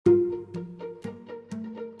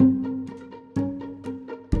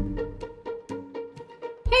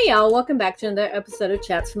Hey y'all, welcome back to another episode of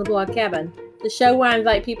Chats from the Blog Cabin, the show where I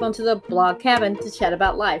invite people into the blog cabin to chat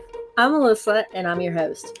about life. I'm Melissa and I'm your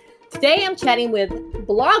host. Today I'm chatting with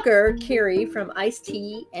blogger Kerry from Iced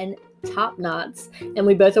Tea and Topknots, and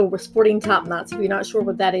we both are sporting Topknots. If you're not sure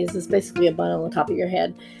what that is, it's basically a bun on the top of your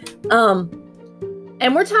head.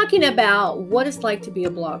 And we're talking about what it's like to be a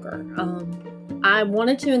blogger. I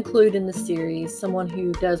wanted to include in the series someone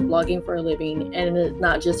who does blogging for a living, and it's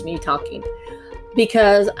not just me talking.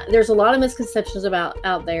 Because there's a lot of misconceptions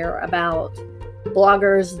out there about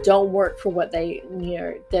bloggers don't work for what they,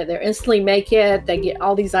 that they instantly make it. They get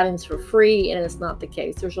all these items for free, and it's not the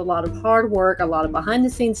case. There's a lot of hard work, a lot of behind the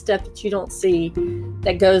scenes stuff that you don't see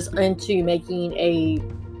that goes into making a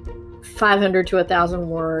 500 to 1,000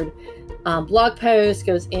 word blog post,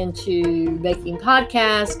 goes into making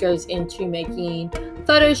podcasts, goes into making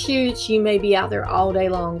photo shoots. You may be out there all day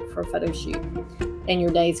long for a photo shoot and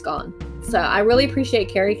your day's gone. So I really appreciate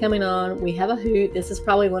Kerry coming on. We have a hoot. This is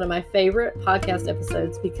probably one of my favorite podcast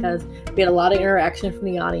episodes because we had a lot of interaction from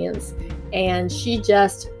the audience, and she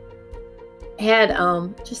just had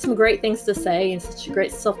just some great things to say and such a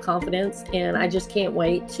great self-confidence, and I just can't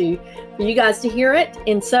wait for you guys to hear it.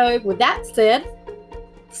 And so with that said,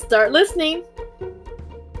 start listening.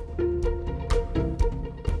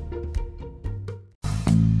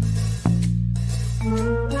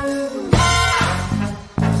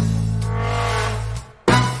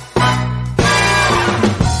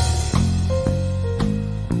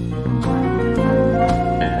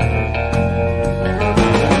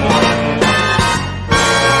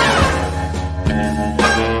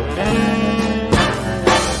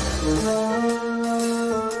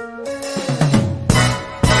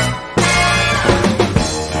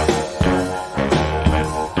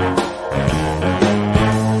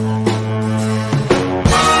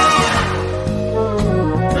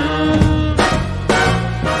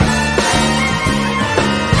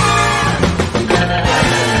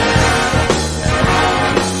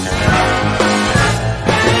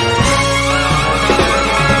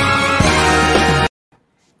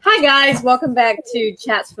 Guys, welcome back to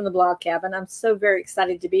Chats from the Blog Cabin. I'm so very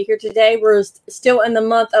excited to be here today. We're still in the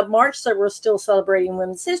month of March, so we're still celebrating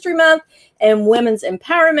Women's History Month and Women's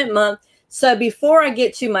Empowerment Month. So before I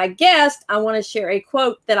get to my guest, I want to share a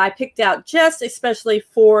quote that I picked out just especially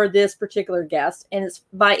for this particular guest, and it's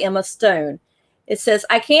by Emma Stone. It says,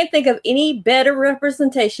 "I can't think of any better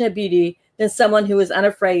representation of beauty than someone who is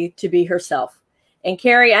unafraid to be herself." And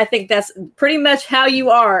Kerry, I think that's pretty much how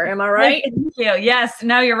you are. Am I right? Thank you. Yes.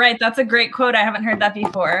 No, you're right. That's a great quote. I haven't heard that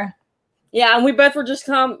before. Yeah. And we both were just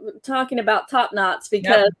talking about Topknots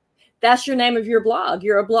because that's your name of your blog.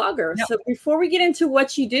 You're a blogger. Yep. So before we get into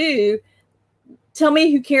what you do, tell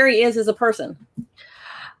me who Kerry is as a person.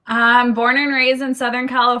 I'm born and raised in Southern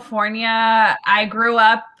California. I grew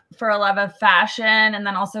up for a love of fashion and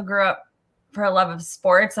then also grew up for a love of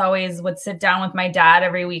sports. Always would sit down with my dad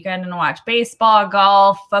every weekend and watch baseball,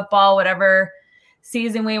 golf, football, whatever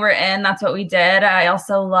season we were in. That's what we did. I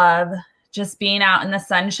also love just being out in the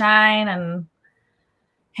sunshine and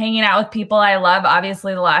hanging out with people I love.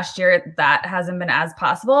 Obviously, the last year that hasn't been as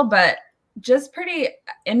possible, but just pretty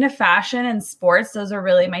into fashion and sports. Those are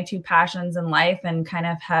really my two passions in life and kind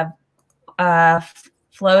of have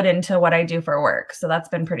flowed into what I do for work. So that's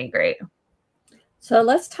been pretty great. So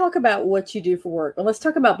let's talk about what you do for work. Well, let's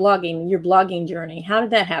talk about blogging, your blogging journey. How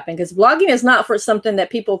did that happen? Because blogging is not for something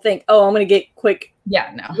that people think, oh, I'm going to get quick,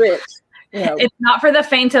 rich. It's not for the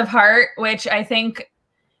faint of heart, which I think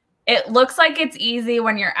it looks like it's easy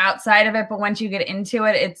when you're outside of it. But once you get into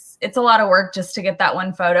it, it's a lot of work just to get that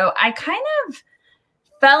one photo. I kind of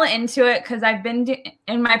fell into it because I've been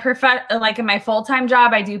in my in my full-time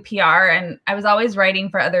job, I do PR, and I was always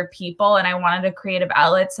writing for other people and I wanted a creative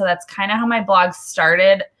outlet. So that's kind of how my blog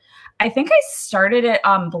started. I think I started it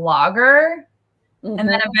on Blogger and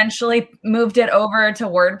then eventually moved it over to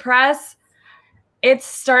WordPress. It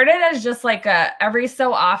started as just like every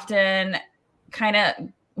so often kind of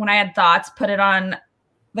when I had thoughts, put it on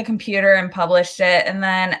the computer and published it. And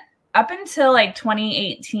then up until like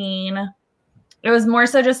 2018, it was more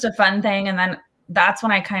so just a fun thing. And then that's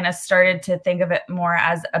when I kind of started to think of it more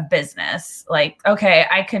as a business. Like, okay,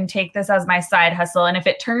 I can take this as my side hustle. And if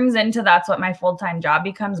it turns into that's what my full-time job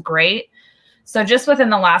becomes, great. So just within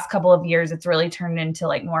the last couple of years, it's really turned into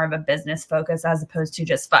like more of a business focus as opposed to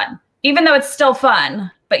just fun, even though it's still fun.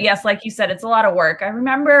 But yes, like you said, it's a lot of work. I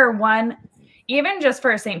remember even just for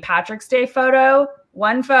a St. Patrick's Day photo,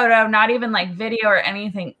 one photo, not even like video or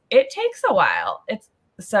anything, it takes a while.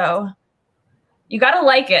 So you got to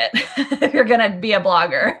like it if you're going to be a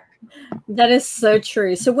blogger. That is so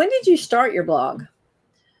true. So when did you start your blog?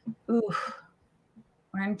 Ooh,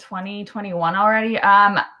 we're in 2021 already.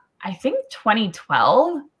 I think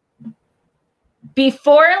 2012.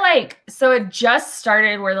 Before, like, so it just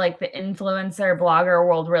started where like the influencer blogger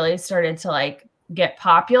world really started to like get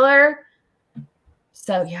popular.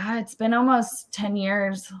 So yeah, it's been almost 10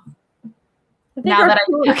 years now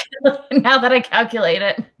that I calculate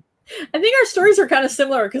it. I think our stories are kind of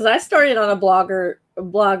similar because I started on a blogger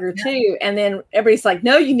too, and then everybody's like,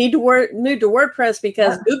 "No, you need to move to WordPress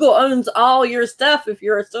because Google owns all your stuff if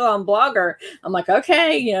you're still on Blogger." I'm like,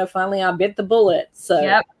 "Okay, finally I bit the bullet." So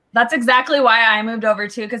yep, that's exactly why I moved over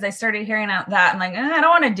too, because I started hearing out that I'm like, I don't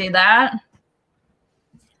want to do that.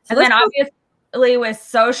 So and then obviously with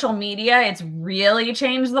social media, it's really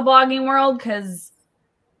changed the blogging world because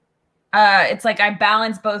it's like I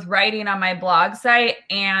balance both writing on my blog site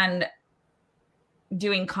and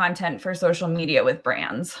doing content for social media with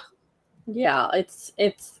brands. Yeah, it's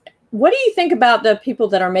what do you think about the people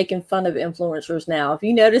that are making fun of influencers now? Have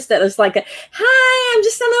you noticed that it's like, hi, I'm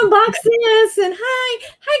just gonna unbox this, and hi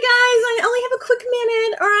guys, I only have a quick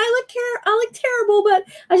minute, or I look terrible, but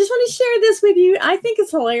I just want to share this with you. I think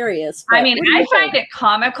it's hilarious. I mean, I find it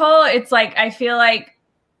comical. It's like, I feel like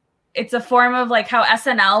it's a form of like how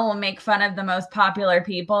SNL will make fun of the most popular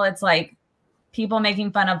people. It's like people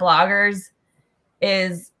making fun of bloggers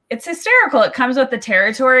it's hysterical. It comes with the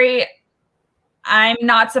territory. I'm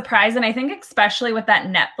not surprised. And I think especially with that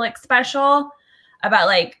Netflix special about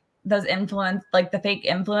like those like the fake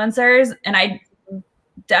influencers. And I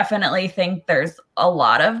definitely think there's a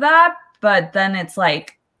lot of that, but then it's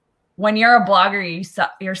like, when you're a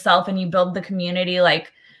blogger yourself and you build the community,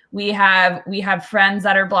 like we have friends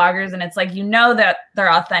that are bloggers, and it's like, that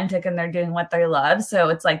they're authentic and they're doing what they love. So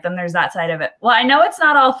it's like, then there's that side of it. Well, I know it's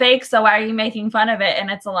not all fake, so why are you making fun of it?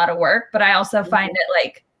 And it's a lot of work, but I also find it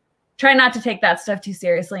like, try not to take that stuff too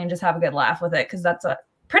seriously and just have a good laugh with it. Cause that's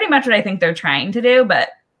pretty much what I think they're trying to do, but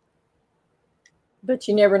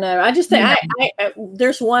you never know. I just think I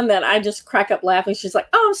there's one that I just crack up laughing. She's like,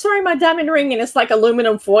 "Oh, I'm sorry, my diamond ring," and it's like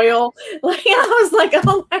aluminum foil. Like, I was like,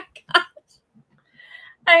 "Oh my God."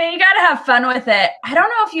 I mean, you got to have fun with it. I don't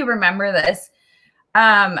know if you remember this.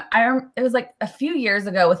 It was like a few years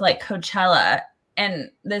ago with like Coachella,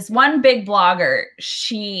 and this one big blogger,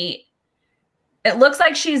 it looks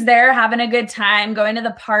like she's there having a good time, going to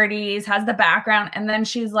the parties, has the background. And then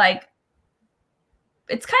she's like,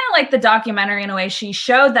 it's kind of like the documentary in a way. She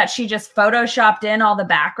showed that she just photoshopped in all the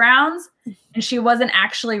backgrounds and she wasn't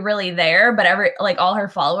actually really there, but all her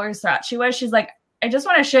followers thought she was. She's like, I just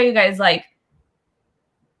want to show you guys, like,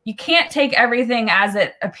 you can't take everything as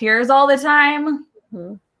it appears all the time,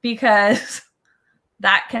 because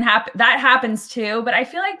that can happen. That happens too, but I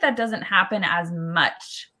feel like that doesn't happen as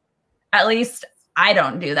much. At least I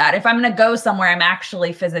don't do that. If I'm going to go somewhere, I'm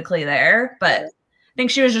actually physically there. But I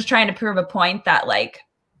think she was just trying to prove a point that like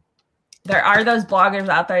there are those bloggers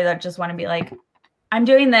out there that just want to be like, I'm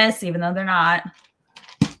doing this, even though they're not.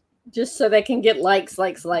 Just so they can get likes.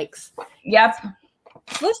 Yep.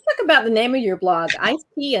 Let's talk about the name of your blog, Iced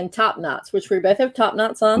Tea and Topknots, which we both have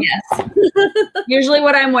Topknots on. Yes. Usually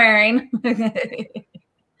what I'm wearing.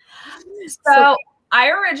 So I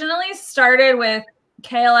originally started with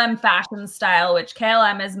KLM Fashion Style, which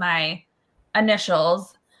KLM is my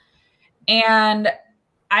initials. And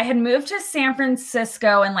I had moved to San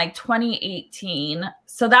Francisco in like 2018.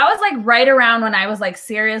 So that was like right around when I was like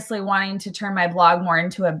seriously wanting to turn my blog more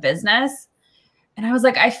into a business. And I was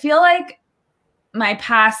like, I feel like my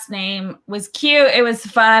past name was cute. It was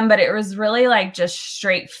fun, but it was really like just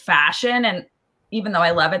straight fashion. And even though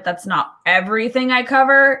I love it, that's not everything I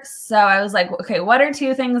cover. So I was like, okay, what are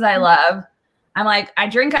two things I love? I'm like, I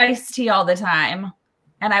drink iced tea all the time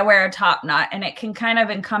and I wear a top knot, and it can kind of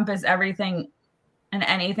encompass everything and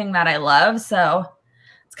anything that I love. So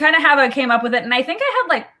it's kind of how I came up with it. And I think I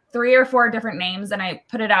had like 3 or 4 different names, and I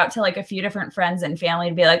put it out to like a few different friends and family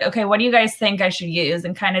to be like, okay, what do you guys think I should use?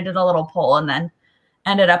 And kind of did a little poll, and then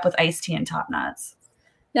ended up with Iced Tea and Topknots.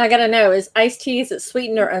 Now I got to know, is iced tea, is it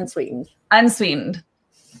sweetened or unsweetened? Unsweetened.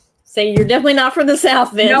 So you're definitely not from the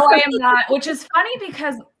South then. No, I am not, which is funny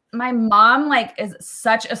because my mom like is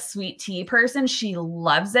such a sweet tea person. She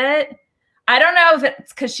loves it. I don't know if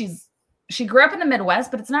it's because she grew up in the Midwest,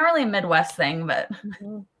 but it's not really a Midwest thing, but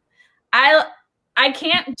I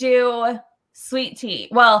can't do sweet tea.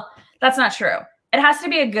 Well, that's not true. It has to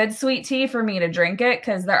be a good sweet tea for me to drink it,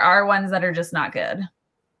 because there are ones that are just not good.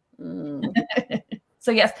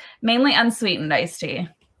 So yes, mainly unsweetened iced tea.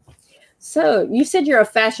 So you said you're a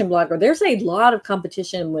fashion blogger. There's a lot of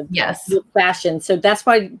competition with fashion. So is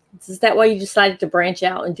that why you decided to branch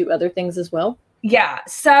out and do other things as well? Yeah.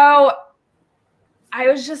 So I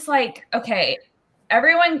was just like, okay,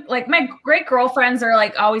 everyone, like my great girlfriends are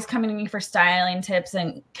like always coming to me for styling tips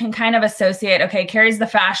and can kind of associate, okay, Kerry's the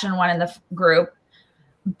fashion one in the group.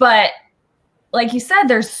 But like you said,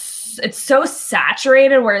 it's so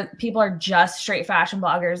saturated where people are just straight fashion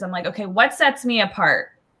bloggers. I'm like, okay, what sets me apart?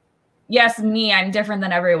 Yes, me, I'm different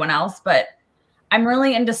than everyone else, but I'm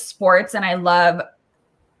really into sports and I love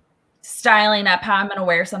styling up how I'm going to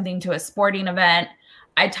wear something to a sporting event.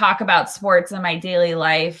 I talk about sports in my daily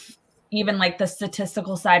life, even like the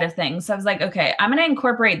statistical side of things. So I was like, okay, I'm going to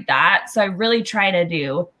incorporate that. So I really try to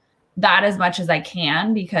do that as much as I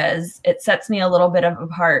can because it sets me a little bit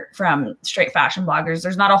apart from straight fashion bloggers.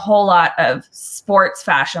 There's not a whole lot of sports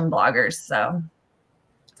fashion bloggers. So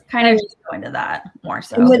kind of just go into that more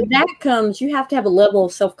so. And when that comes, you have to have a level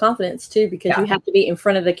of self-confidence too, because you have to be in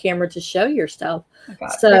front of the camera to show your stuff.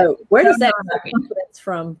 So where does that confidence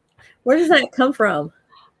from? Where does that come from?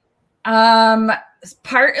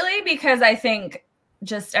 Partly because I think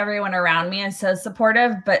just everyone around me is so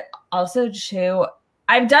supportive, but also too,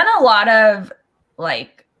 I've done a lot of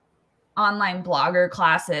like online blogger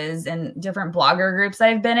classes and different blogger groups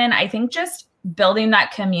I've been in. I think just building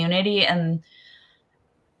that community and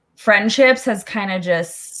friendships has kind of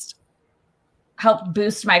just helped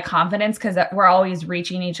boost my confidence because we're always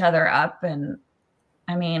reaching each other up. And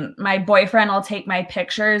I mean, my boyfriend will take my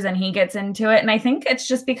pictures and he gets into it. And I think it's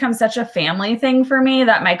just become such a family thing for me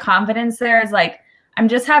that my confidence there is like,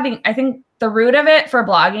 I think the root of it for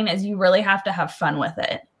blogging is you really have to have fun with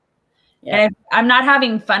it. Yeah. And if I'm not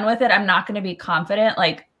having fun with it, I'm not going to be confident.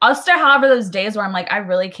 Like I'll still have those days where I'm like, I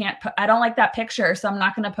really can't, I don't like that picture. So I'm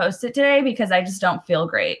not going to post it today because I just don't feel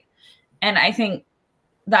great. And I think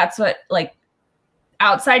that's what like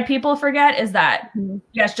outside people forget is that,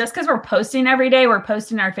 yes, just because we're posting every day, we're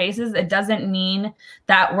posting our faces. It doesn't mean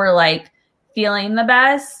that we're like feeling the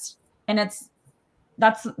best. And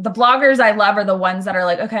that's the bloggers I love are the ones that are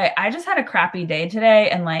like, okay, I just had a crappy day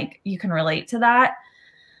today. And like, you can relate to that.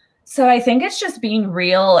 So I think it's just being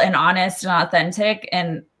real and honest and authentic.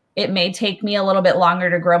 And it may take me a little bit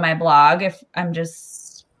longer to grow my blog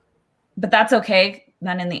but that's okay.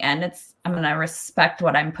 Then in the end, I'm going to respect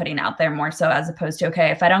what I'm putting out there more so as opposed to, okay,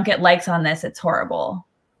 if I don't get likes on this, it's horrible.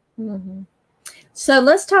 Mm-hmm. So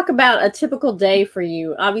let's talk about a typical day for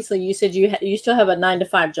you. Obviously, you said you still have a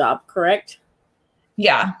 9-to-5 job, correct?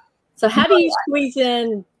 Yeah. So how do you squeeze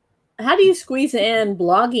in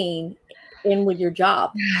blogging in with your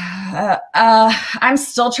job? I'm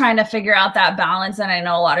still trying to figure out that balance. And I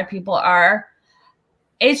know a lot of people are.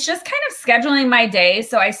 It's just kind of scheduling my day.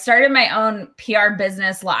 So I started my own PR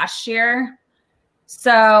business last year.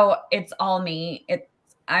 So it's all me.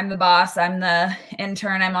 I'm the boss. I'm the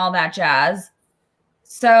intern. I'm all that jazz.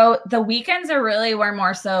 So the weekends are really where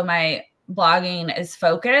more so my blogging is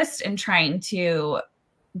focused and trying to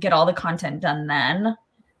get all the content done then.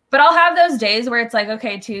 But I'll have those days where it's like,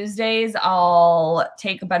 okay, Tuesdays, I'll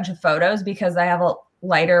take a bunch of photos because I have a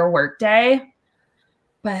lighter work day.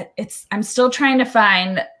 But I'm still trying to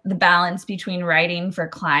find the balance between writing for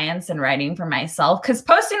clients and writing for myself. Because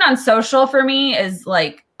posting on social for me is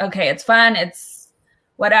like, okay, it's fun, it's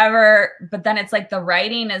whatever. But then it's like the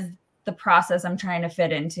writing is the process I'm trying to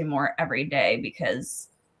fit into more every day because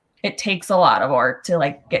it takes a lot of work to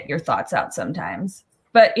like get your thoughts out sometimes.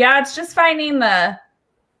 But yeah, it's just finding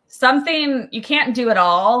something you can't do it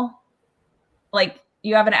all. Like,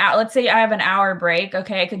 you have let's say I have an hour break.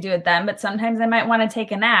 Okay, I could do it then, but sometimes I might want to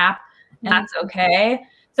take a nap and that's okay.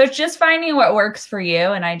 So it's just finding what works for you.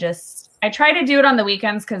 And I try to do it on the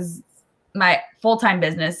weekends because my full-time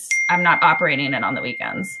business, I'm not operating it on the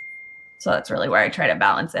weekends. So that's really where I try to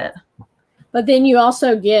balance it. But then you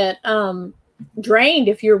also get drained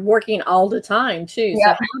if you're working all the time too.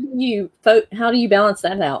 Yeah. So how do you balance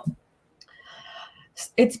that out?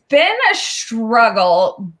 It's been a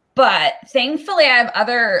struggle. But thankfully, I have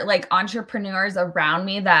other like entrepreneurs around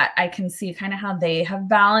me that I can see kind of how they have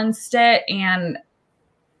balanced it. And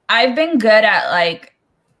I've been good at like,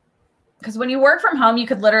 because when you work from home, you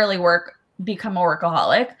could literally become a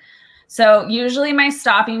workaholic. So usually my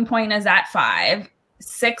stopping point is at 5,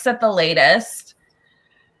 6 at the latest.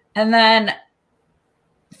 And then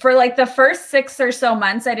for like the first 6 or so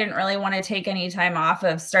months, I didn't really want to take any time off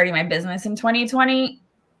of starting my business in 2020.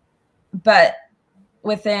 But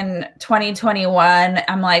within 2021,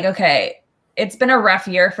 I'm like, okay, it's been a rough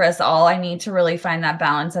year for us all. I need to really find that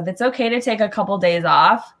balance of it's okay to take a couple days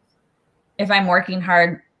off if I'm working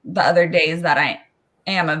hard the other days that I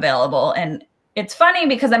am available. And it's funny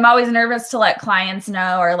because I'm always nervous to let clients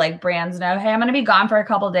know or like brands know, hey, I'm going to be gone for a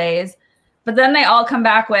couple days. But then they all come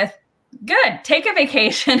back with, good, take a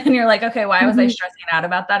vacation. And you're like, okay, why was I stressing out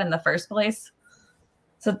about that in the first place?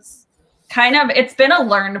 So it's it's been a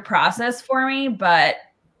learned process for me, but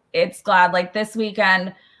it's glad. Like this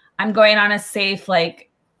weekend, I'm going on a safe, like,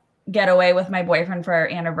 getaway with my boyfriend for our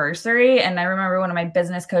anniversary. And I remember one of my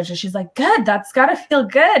business coaches, she's like, good, that's got to feel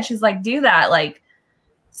good. She's like, do that. Like,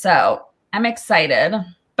 so I'm excited.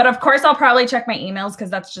 But of course, I'll probably check my emails because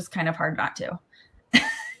that's just kind of hard not to.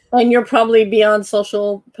 And you'll probably be on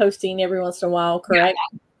social posting every once in a while, correct?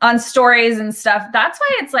 Yeah, on stories and stuff. That's why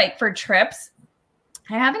it's like for trips,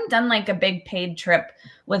 I haven't done like a big paid trip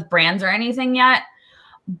with brands or anything yet.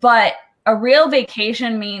 But a real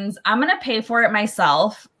vacation means I'm going to pay for it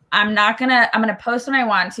myself. I'm going to post when I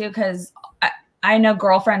want to, because I know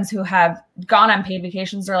girlfriends who have gone on paid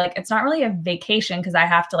vacations. They're like, it's not really a vacation because I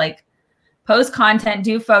have to like post content,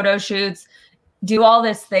 do photo shoots, do all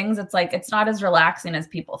these things. It's like, it's not as relaxing as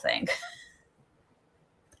people think.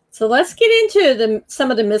 So let's get into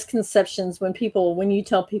some of the misconceptions when you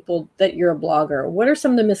tell people that you're a blogger. What are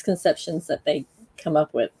some of the misconceptions that they come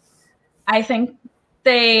up with? I think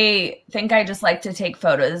they think I just like to take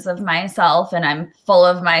photos of myself and I'm full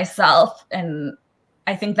of myself. And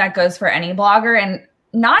I think that goes for any blogger. And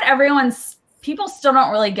not people still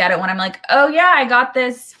don't really get it when I'm like, oh yeah, I got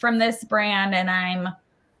this from this brand and I'm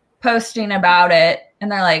posting about it.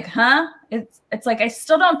 And they're like, huh? It's like, I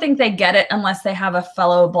still don't think they get it unless they have a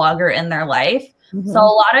fellow blogger in their life. Mm-hmm. So a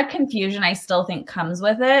lot of confusion I still think comes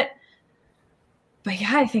with it. But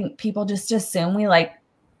yeah, I think people just assume we like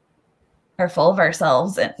are full of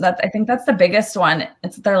ourselves. And I think that's the biggest one.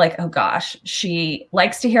 They're like, oh gosh, she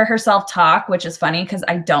likes to hear herself talk, which is funny because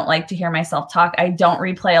I don't like to hear myself talk. I don't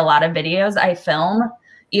replay a lot of videos I film,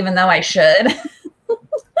 even though I should.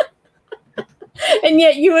 And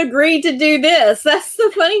yet you agreed to do this. That's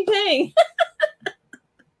the funny thing.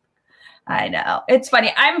 I know. It's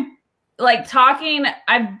funny. I'm like talking.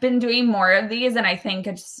 I've been doing more of these, and I think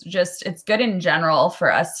it's good in general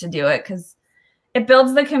for us to do it because it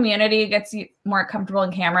builds the community, gets you more comfortable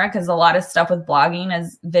in camera, because a lot of stuff with blogging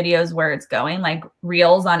is videos where it's going, like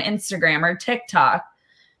reels on Instagram or TikTok.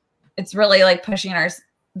 It's really like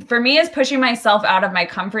for me, it's pushing myself out of my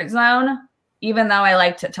comfort zone, even though I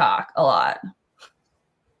like to talk a lot.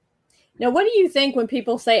 Now, what do you think when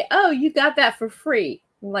people say, oh, you got that for free?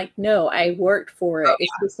 I'm like, no, I worked for it. Oh, yeah.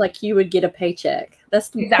 It's just like you would get a paycheck. That's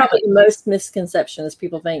probably the most misconception is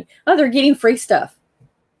people think, oh, they're getting free stuff.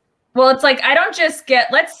 Well, it's like, I don't just get,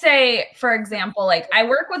 let's say, for example, like I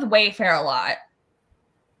work with Wayfair a lot.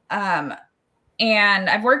 And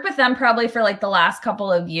I've worked with them probably for like the last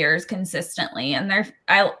couple of years consistently. And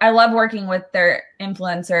I love working with their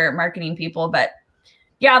influencer marketing people, but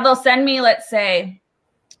yeah, they'll send me, let's say,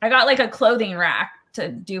 I got like a clothing rack to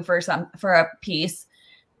do for a piece.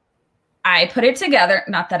 I put it together.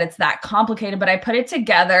 Not that it's that complicated, but I put it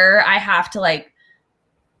together. I have to like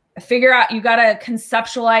figure out, you got to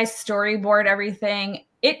conceptualize, storyboard everything.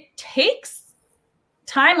 It takes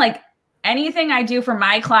time. Like anything I do for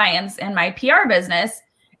my clients and my PR business,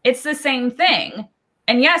 it's the same thing.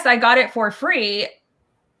 And yes, I got it for free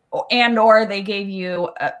or they gave you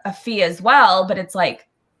a fee as well. But it's like,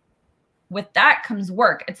 with that comes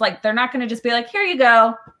work. It's like, they're not going to just be like, here you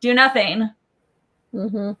go, do nothing.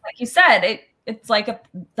 Mm-hmm. Like you said, it's like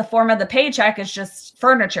the form of the paycheck is just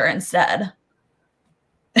furniture instead.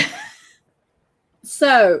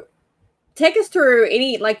 So take us through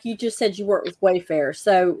like you just said, you work with Wayfair.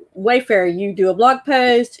 So Wayfair, you do a blog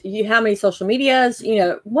post, how many social medias,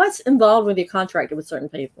 what's involved with your contract with certain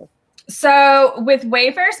people? So with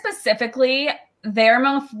Wayfair specifically, they're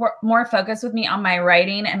more focused with me on my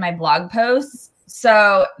writing and my blog posts.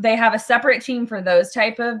 So they have a separate team for those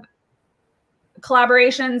type of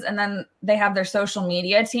collaborations. And then they have their social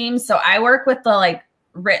media team. So I work with the like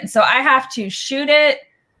written. So I have to shoot it,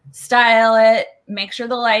 style it, make sure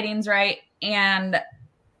the lighting's right, and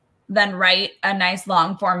then write a nice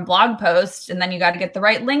long form blog post. And then you got to get the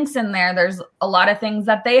right links in there. There's a lot of things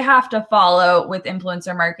that they have to follow with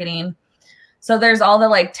influencer marketing. So there's all the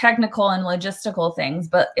like technical and logistical things,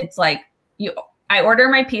 but it's like I order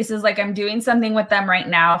my pieces, like I'm doing something with them right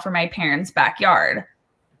now for my parents' backyard.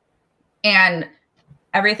 And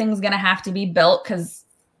everything's going to have to be built because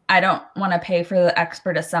I don't want to pay for the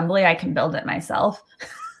expert assembly. I can build it myself.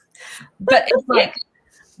 But it's like,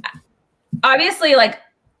 obviously, like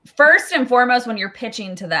first and foremost, when you're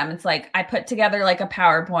pitching to them, it's like I put together like a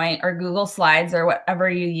PowerPoint or Google Slides or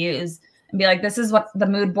whatever you use and be like, this is what the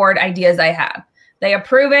mood board ideas I have. They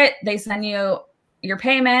approve it. They send you your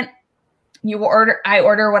payment. I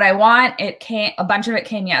order what I want. A bunch of it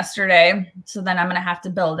came yesterday. So then I'm going to have to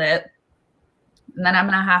build it. And then I'm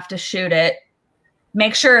going to have to shoot it.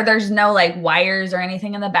 Make sure there's no like wires or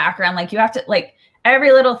anything in the background. Like you have to like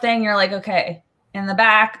every little thing you're like, okay, in the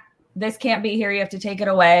back, this can't be here. You have to take it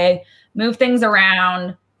away, move things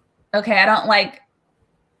around. Okay, I don't like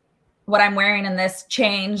what I'm wearing in this,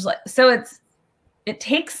 change. So it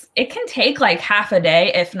can take like half a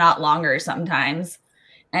day, if not longer sometimes.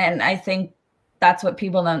 And I think that's what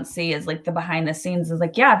people don't see is like the behind the scenes is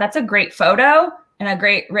like, yeah, that's a great photo and a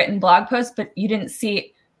great written blog post, but you didn't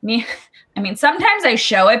see me. I mean, sometimes I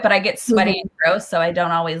show it, but I get sweaty and gross. So I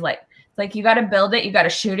don't always like you got to build it. You got to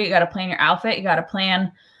shoot it. You got to plan your outfit. You got to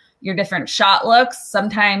plan your different shot looks.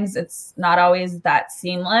 Sometimes it's not always that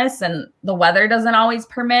seamless and the weather doesn't always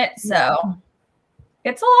permit. So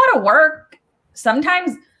it's a lot of work.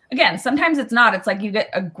 Sometimes it's not. It's like you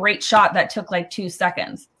get a great shot that took like 2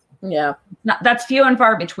 seconds. Yeah. That's few and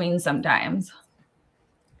far between sometimes.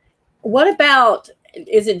 What about,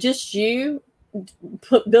 is it just you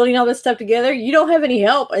building all this stuff together? You don't have any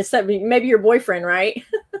help except maybe your boyfriend, right?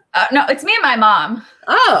 No, it's me and my mom.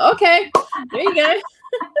 Oh, okay. There you go.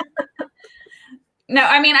 No,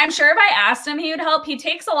 I mean, I'm sure if I asked him, he would help. He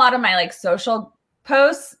takes a lot of my like social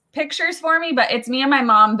posts, pictures for me, but it's me and my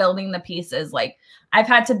mom building the pieces. Like I've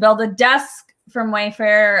had to build a desk from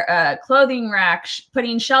Wayfair, a clothing rack,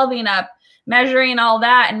 putting shelving up, measuring all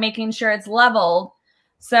that and making sure it's leveled.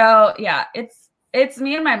 So yeah, it's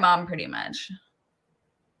me and my mom pretty much.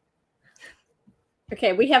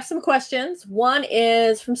 Okay, we have some questions. One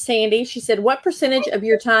is from Sandy. She said, what percentage of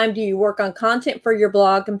your time do you work on content for your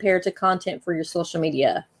blog compared to content for your social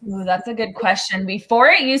media? Ooh, that's a good question. Before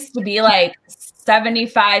it used to be like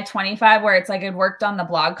 75-25, where it's like it worked on the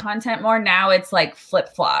blog content more. Now it's like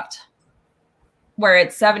flip-flopped, where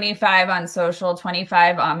it's 75 on social,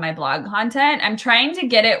 25 on my blog content. I'm trying to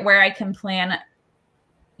get it where I can plan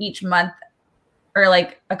each month or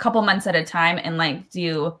like a couple months at a time and like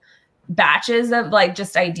do batches of like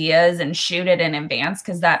just ideas and shoot it in advance,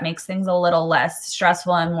 because that makes things a little less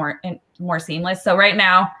stressful and more seamless. So right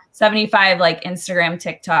now, 75 like Instagram,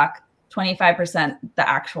 TikTok, 25% the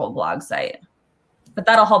actual blog site. But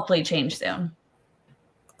that'll hopefully change soon.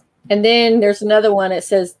 And then there's another one that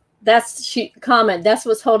says, that's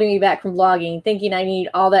what's holding me back from blogging, thinking I need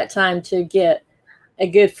all that time to get a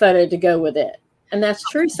good photo to go with it. And that's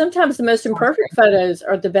true. Sometimes the most imperfect photos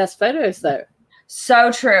are the best photos though.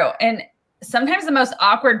 So true. And sometimes the most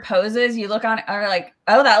awkward poses you look on are like,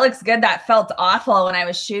 oh, that looks good. That felt awful when I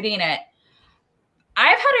was shooting it.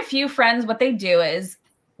 I've had a few friends, what they do is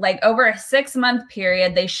like over a 6-month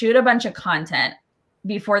period, they shoot a bunch of content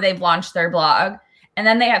before they've launched their blog. And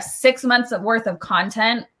then they have 6 months worth of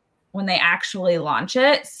content when they actually launch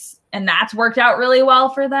it. And that's worked out really well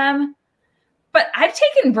for them. But I've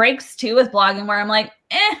taken breaks too with blogging where I'm like,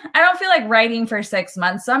 I don't feel like writing for 6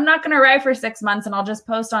 months. So I'm not going to write for 6 months and I'll just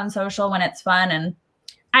post on social when it's fun. And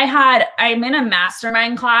I'm in a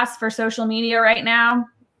mastermind class for social media right now.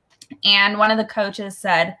 And one of the coaches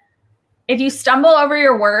said, if you stumble over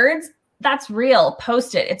your words, that's real.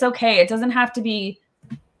 Post it. It's okay. It doesn't have to be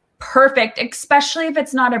perfect, especially if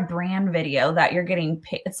it's not a brand video that you're getting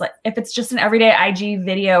paid. It's like, if it's just an everyday IG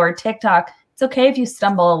video or TikTok, it's okay if you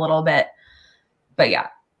stumble a little bit. But yeah,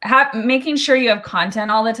 making sure you have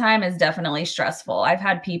content all the time is definitely stressful. I've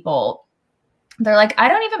had people, they're like, I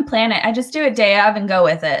don't even plan it. I just do it day of and go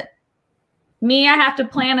with it. Me, I have to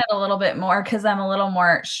plan it a little bit more because I'm a little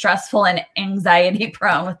more stressful and anxiety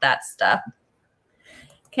prone with that stuff.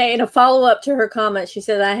 Okay, and a follow-up to her comment, she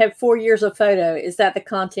said, I have 4 years of photo. Is that the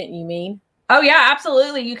content you mean? Oh, yeah,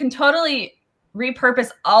 absolutely. You can totally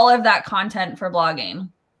repurpose all of that content for blogging.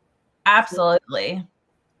 Absolutely.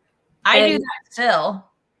 I do that still.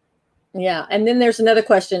 Yeah. And then there's another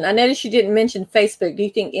question. I noticed you didn't mention Facebook. Do you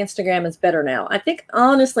think Instagram is better now? I think,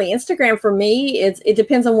 honestly, Instagram for me, it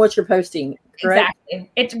depends on what you're posting. Correct?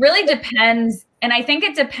 Exactly. It really depends. And I think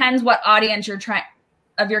it depends what audience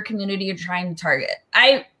of your community you're trying to target.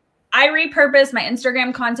 I repurpose my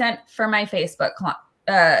Instagram content for my Facebook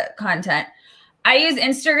content. I use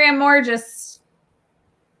Instagram more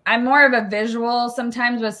I'm more of a visual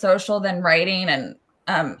sometimes with social than writing, and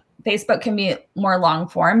Facebook can be more long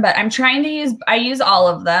form, but I use all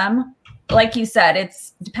of them. Like you said, it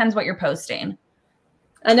depends what you're posting.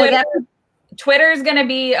 I know Twitter is going to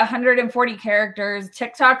be 140 characters.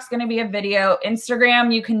 TikTok's going to be a video.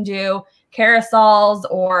 Instagram, you can do carousels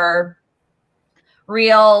or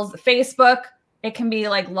reels. Facebook, it can be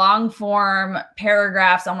like long form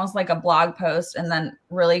paragraphs, almost like a blog post, and then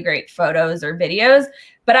really great photos or videos.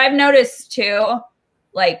 But I've noticed too,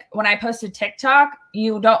 like when I post to TikTok,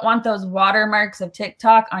 you don't want those watermarks of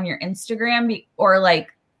TikTok on your Instagram or like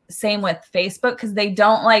same with Facebook, because they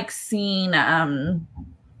don't like seeing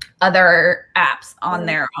other apps on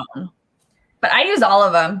their own. But I use all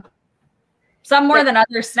of them. Some more than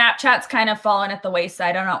others. Snapchat's kind of fallen at the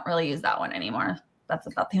wayside. I don't really use that one anymore. That's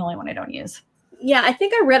about the only one I don't use. Yeah, I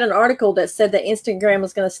think I read an article that said that Instagram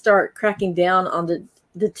was going to start cracking down on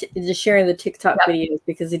the sharing the TikTok videos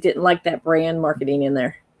because it didn't like that brand marketing in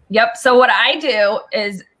there. Yep. So what I do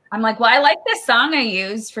is I'm like, well, I like this song I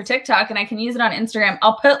use for TikTok and I can use it on Instagram.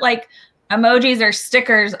 I'll put like emojis or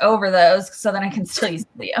stickers over those so then I can still use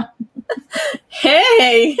the video.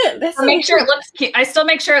 Hey, make sure it looks cute. I still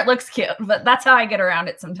make sure it looks cute, but that's how I get around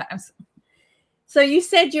it sometimes. So you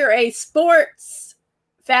said you're a sports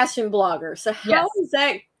fashion blogger. So how is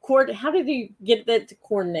that how did you get that to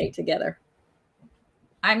coordinate together?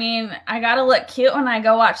 I mean, I gotta look cute when I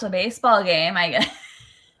go watch the baseball game.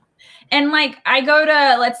 And like I go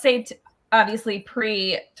to, let's say, obviously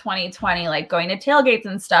pre-2020, like going to tailgates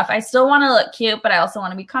and stuff. I still want to look cute, but I also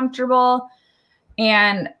want to be comfortable.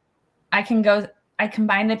 And I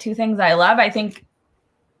combine the two things I love. I think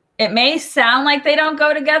it may sound like they don't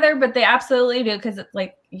go together, but they absolutely do, because it's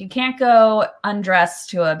like you can't go undressed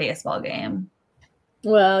to a baseball game.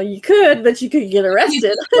 Well, you could, but you could get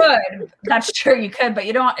arrested. You could. That's true. You could, but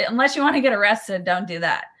you don't, unless you want to get arrested, don't do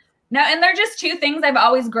that. No, and they're just two things I've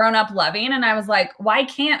always grown up loving. And I was like, why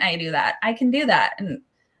can't I do that? I can do that. And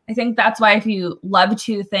I think that's why if you love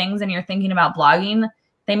two things and you're thinking about blogging,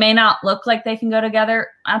 they may not look like they can go together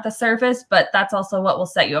at the surface, but that's also what will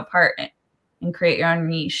set you apart and create your own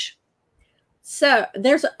niche. So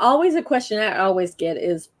there's always a question I always get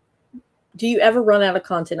is, do you ever run out of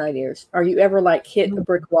content ideas? Are you ever like hit a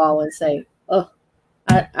brick wall and say, oh,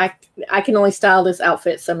 I can only style this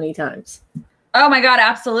outfit so many times? Oh my God,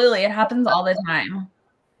 absolutely. It happens all the time.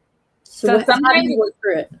 So sometimes how do you work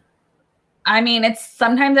through it? I mean,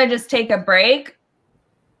 sometimes I just take a break,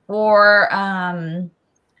 or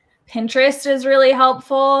Pinterest is really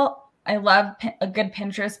helpful. I love a good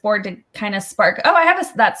Pinterest board to kind of spark. Oh, I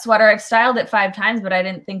have that sweater. I've styled it 5 times, but I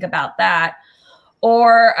didn't think about that.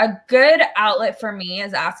 Or a good outlet for me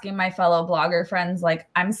is asking my fellow blogger friends, like,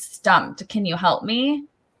 I'm stumped. Can you help me?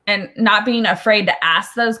 And not being afraid to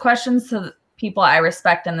ask those questions to people I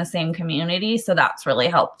respect in the same community. So that's really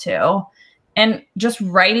helped too. And just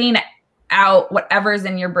writing out whatever's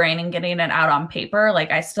in your brain and getting it out on paper.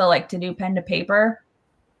 Like I still like to do pen to paper.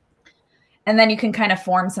 And then you can kind of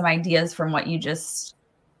form some ideas from what you just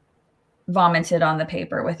vomited on the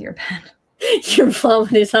paper with your pen. Your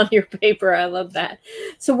vomit is on your paper. I love that.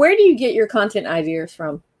 So where do you get your content ideas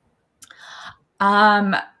from?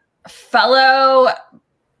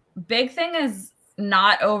 Big thing is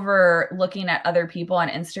not over looking at other people on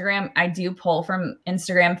Instagram. I do pull from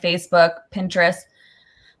Instagram, Facebook, Pinterest,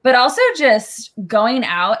 but also just going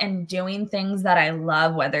out and doing things that I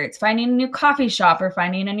love, whether it's finding a new coffee shop or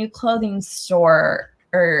finding a new clothing store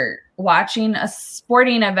or watching a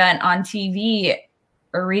sporting event on TV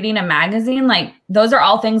or reading a magazine. Like those are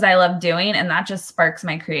all things I love doing, and that just sparks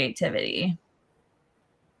my creativity.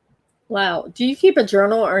 Wow. Do you keep a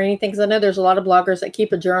journal or anything? Because I know there's a lot of bloggers that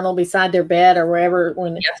keep a journal beside their bed or wherever.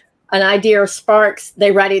 When an idea sparks,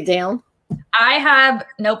 they write it down. I have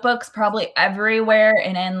notebooks probably everywhere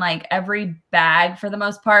and in like every bag for the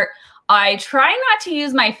most part. I try not to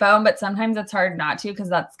use my phone, but sometimes it's hard not to because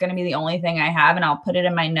that's going to be the only thing I have, and I'll put it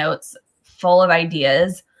in my notes full of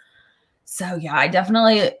ideas. So yeah, I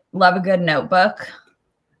definitely love a good notebook.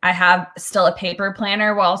 I have still a paper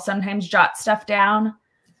planner where I'll sometimes jot stuff down.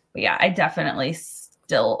 But yeah, I definitely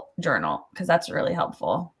still journal because that's really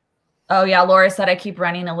helpful. Oh yeah, Laura said I keep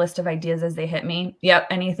running a list of ideas as they hit me. Yep,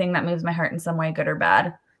 anything that moves my heart in some way, good or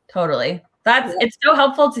bad. Totally. It's so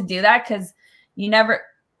helpful to do that because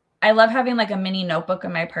I love having like a mini notebook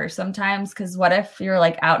in my purse sometimes, because what if you're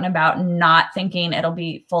like out and about and not thinking it'll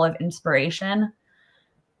be full of inspiration?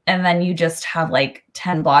 And then you just have like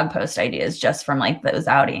 10 blog post ideas just from like those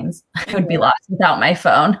outings. I would be lost without my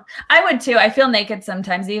phone. I would too. I feel naked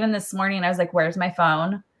sometimes. Even this morning, I was like, where's my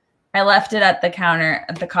phone? I left it at the counter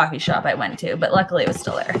at the coffee shop I went to, but luckily it was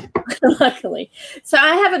still there. Luckily. So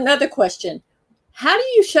I have another question. How do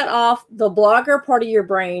you shut off the blogger part of your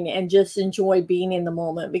brain and just enjoy being in the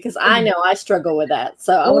moment? Because I know I struggle with that.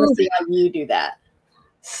 So I want to see how you do that.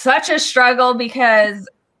 Such a struggle because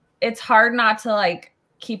it's hard not to like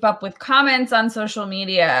keep up with comments on social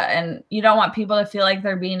media, and you don't want people to feel like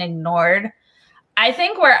they're being ignored. I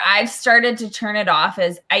think where I've started to turn it off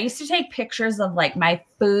is I used to take pictures of like my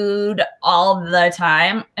food all the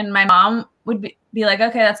time, and my mom would be like,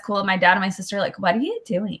 okay, that's cool. And my dad and my sister are like, what are you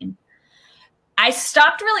doing? I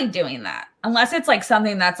stopped really doing that unless it's like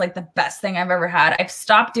something that's like the best thing I've ever had. I've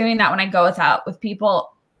stopped doing that when I go out with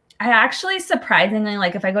people. I actually surprisingly,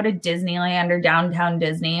 like if I go to Disneyland or downtown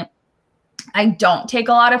Disney, I don't take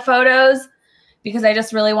a lot of photos because I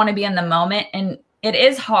just really want to be in the moment. And it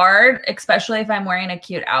is hard, especially if I'm wearing a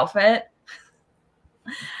cute outfit.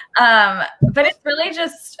 But it's really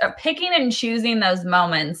just picking and choosing those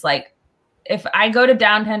moments. Like if I go to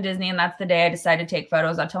downtown Disney and that's the day I decide to take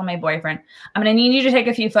photos, I'll tell my boyfriend, I'm going to need you to take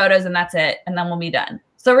a few photos and that's it. And then we'll be done.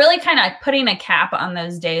 So really kind of putting a cap on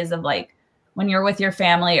those days of like when you're with your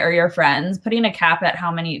family or your friends, putting a cap at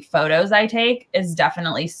how many photos I take is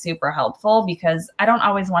definitely super helpful, because I don't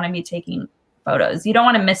always want to be taking photos. You don't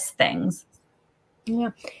want to miss things. Yeah.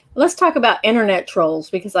 Let's talk about internet trolls,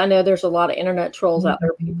 because I know there's a lot of internet trolls out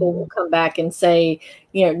there. People will come back and say,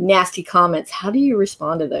 nasty comments. How do you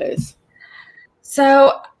respond to those?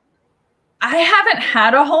 So I haven't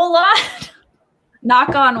had a whole lot.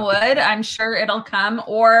 Knock on wood. I'm sure it'll come,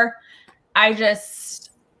 or I just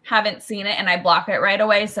haven't seen it and I block it right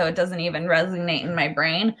away, so it doesn't even resonate in my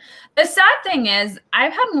brain. The sad thing is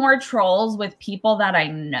I've had more trolls with people that I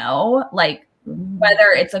know, like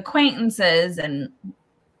whether it's acquaintances and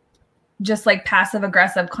just like passive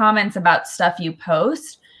aggressive comments about stuff you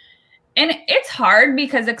post. And it's hard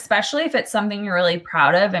because especially if it's something you're really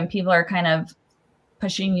proud of and people are kind of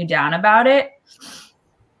pushing you down about it.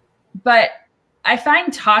 But I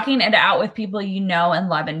find talking it out with people you know and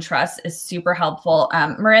love and trust is super helpful.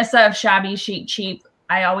 Marissa of Shabby Chic Cheap,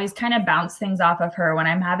 I always kind of bounce things off of her when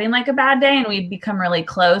I'm having like a bad day, and we become really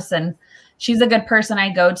close, and she's a good person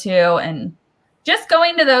I go to. And just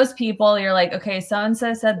going to those people, you're like, okay,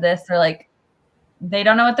 so-and-so said this, or like, they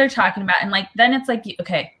don't know what they're talking about. And like, then it's like,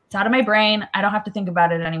 okay, it's out of my brain. I don't have to think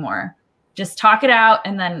about it anymore. Just talk it out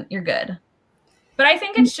and then you're good. But I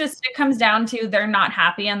think it's just, it comes down to they're not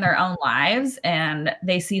happy in their own lives, and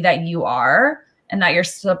they see that you are, and that you're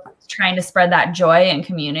still trying to spread that joy and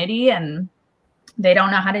community, and they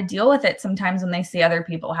don't know how to deal with it sometimes when they see other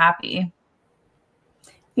people happy.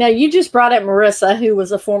 Now, you just brought up Marissa, who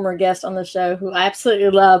was a former guest on the show, who I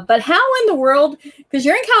absolutely love. But how in the world, because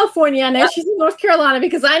you're in California, I know she's in North Carolina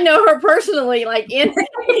because I know her personally, like in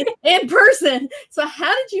person. So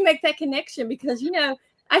how did you make that connection? Because,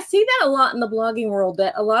 I see that a lot in the blogging world,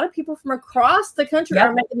 that a lot of people from across the country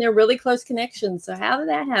are making their really close connections. So how did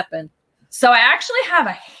that happen? So I actually have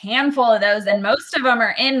a handful of those, and most of them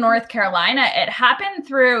are in North Carolina. It happened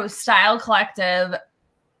through Style Collective,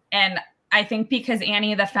 and I think because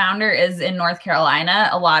Annie, the founder, is in North Carolina,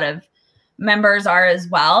 a lot of members are as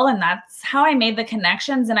well. And that's how I made the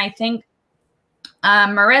connections. And I think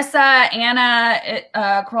Marissa, Anna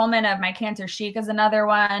Krollman of My Cancer Chic is another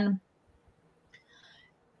one.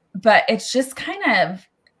 But it's just kind of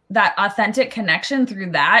that authentic connection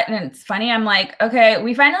through that. And it's funny. I'm like, okay,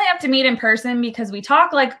 we finally have to meet in person because we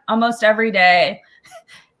talk like almost every day.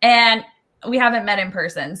 And we haven't met in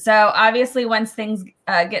person. So obviously once things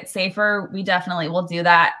get safer, we definitely will do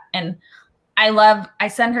that. And I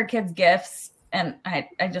send her kids gifts, and I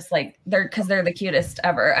just like, because they're the cutest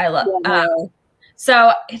ever. I love,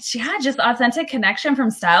 so it's, just authentic connection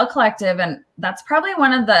from Style Collective. And that's probably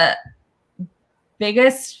one of the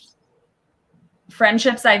biggest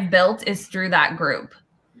friendships I've built is through that group,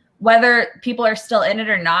 whether people are still in it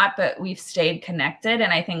or not, but we've stayed connected.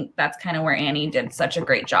 And I think that's kind of where Annie did such a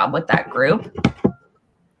great job with that group,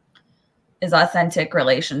 is authentic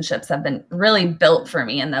relationships have been really built for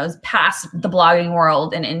me in those past the blogging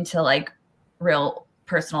world and into like real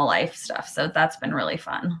personal life stuff. So that's been really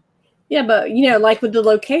fun. Yeah. But, like with the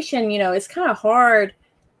location, it's kind of hard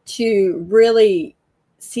to really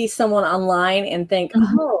see someone online and think,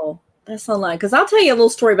 oh, that's online. Because I'll tell you a little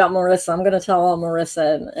story about Marissa. I'm going to tell all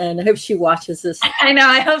Marissa, and I hope she watches this. I know.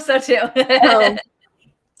 I hope so too.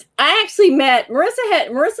 I actually met Marissa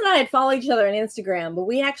and I had followed each other on Instagram, but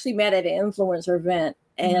we actually met at an influencer event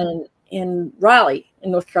and in Raleigh,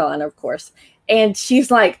 in North Carolina, of course. And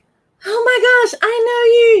she's like, oh my gosh, I know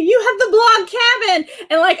you. You have the blog cabin.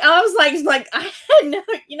 And like, I was like, I had no,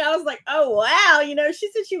 I was like, oh wow.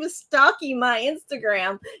 She said she was stalking my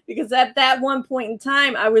Instagram because at that one point in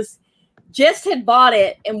time, I just had bought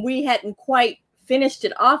it and we hadn't quite finished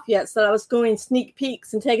it off yet. So I was going sneak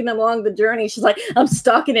peeks and taking them along the journey. She's like, I'm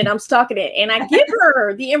stalking it. And I give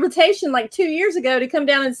her the invitation like 2 years ago to come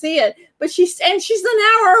down and see it. But she's an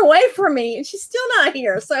hour away from me and she's still not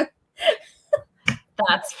here. So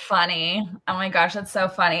that's funny. Oh my gosh, that's so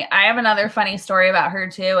funny. I have another funny story about her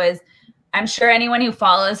too, is I'm sure anyone who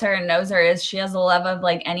follows her and knows her she has a love of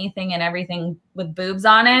like anything and everything with boobs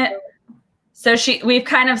on it. So we've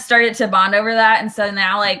kind of started to bond over that. And so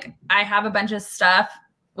now like I have a bunch of stuff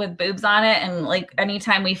with boobs on it. And like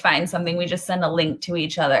anytime we find something, we just send a link to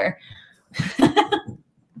each other. That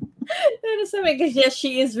is something, because yes,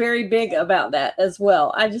 she is very big about that as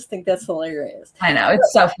well. I just think that's hilarious. I know.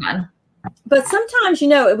 It's so fun. But sometimes, you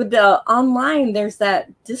know, with the online, there's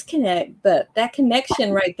that disconnect, but that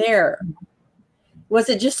connection right there, was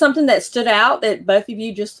it just something that stood out that both of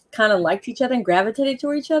you just kind of liked each other and gravitated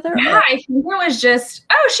to each other? Yeah, I think it was just,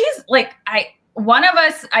 oh, she's like, one of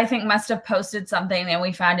us, I think, must have posted something and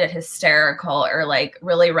we found it hysterical or like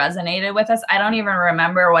really resonated with us. I don't even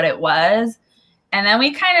remember what it was. And then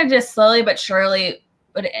we kind of just slowly but surely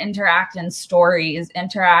would interact in stories,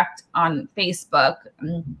 interact on Facebook.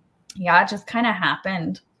 Yeah, it just kind of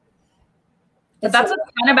happened. But that's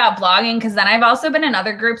what's fun about blogging, because then I've also been in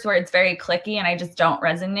other groups where it's very cliquey and I just don't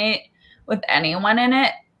resonate with anyone in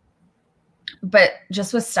it. But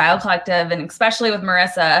just with Style Collective, and especially with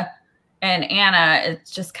Marissa and Anna,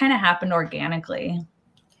 it's just kind of happened organically.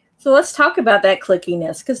 So let's talk about that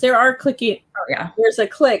clickiness, because there are clicky. Oh, yeah. There's a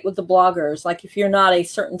click with the bloggers. Like if you're not a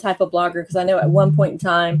certain type of blogger, because I know at one point in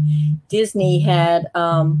time, Disney had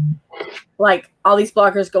like all these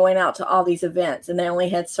bloggers going out to all these events, and they only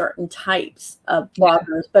had certain types of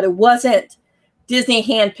bloggers, but it wasn't Disney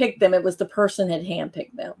handpicked them. It was the person had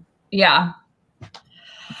handpicked them. Yeah.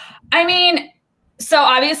 I mean, so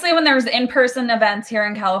obviously when there's in-person events here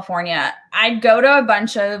in California, I'd go to a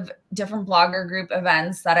bunch of different blogger group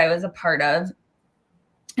events that I was a part of.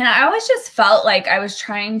 And I always just felt like I was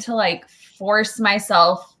trying to like force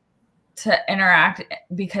myself to interact,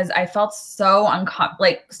 because I felt so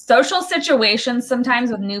like social situations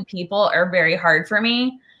sometimes with new people are very hard for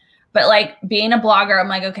me. But like being a blogger, I'm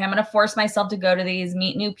like, okay, I'm going to force myself to go to these,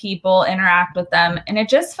 meet new people, interact with them. And it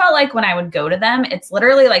just felt like when I would go to them, it's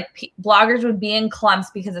literally like bloggers would be in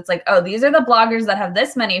clumps, because it's like, oh, these are the bloggers that have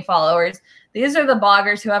this many followers. These are the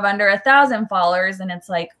bloggers who have under 1,000 followers. And it's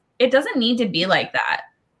like, it doesn't need to be like that.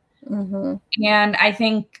 Mm-hmm. And I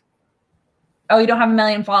think, oh, you don't have 1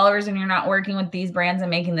 million followers and you're not working with these brands and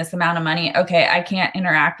making this amount of money. Okay, I can't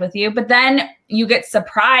interact with you. But then you get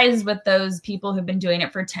surprised with those people who've been doing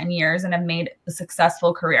it for 10 years and have made a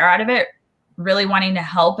successful career out of it, really wanting to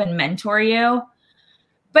help and mentor you.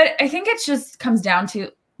 But I think it just comes down to,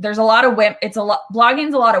 there's a lot of women.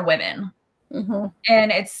 Blogging's a lot of women. Mm-hmm.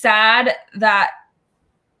 And it's sad that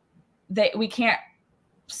we can't,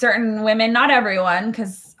 certain women, not everyone,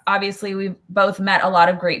 because obviously we've both met a lot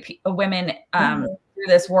of great women through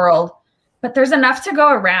this world, but there's enough to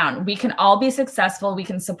go around. We can all be successful. We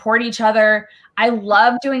can support each other. I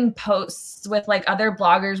love doing posts with like other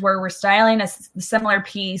bloggers where we're styling a similar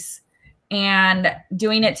piece and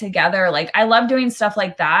doing it together. Like I love doing stuff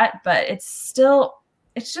like that, but it's sad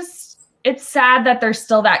that there's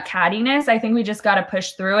still that cattiness. I think we just got to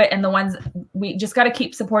push through it. And we just got to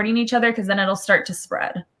keep supporting each other, because then it'll start to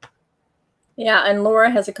spread. Yeah, and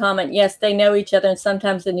Laura has a comment. Yes, they know each other, and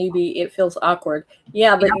sometimes the newbie, it feels awkward.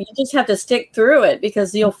 Yeah, but you just have to stick through it,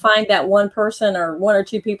 because you'll find that one person or one or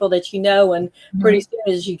two people that you know, and pretty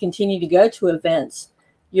soon as you continue to go to events,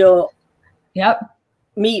 you'll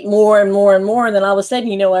meet more and more and more, and then all of a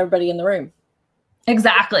sudden you know everybody in the room.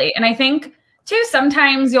 Exactly. And I think too,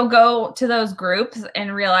 sometimes you'll go to those groups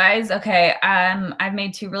and realize, okay, I've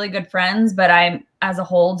made 2 really good friends, but I, as a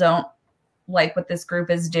whole, don't like what this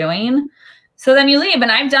group is doing. So then you leave.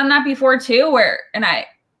 And I've done that before too, and I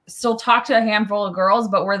still talk to a handful of girls,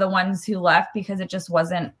 but we're the ones who left because it just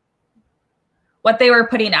wasn't, what they were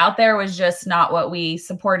putting out there was just not what we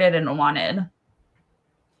supported and wanted.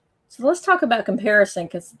 So let's talk about comparison,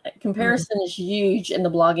 because comparison is huge in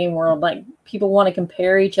the blogging world. Like people want to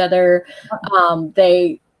compare each other.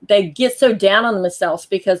 They get so down on themselves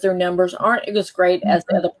because their numbers aren't as great as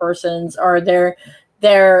the other person's, or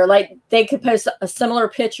they're like, they could post a similar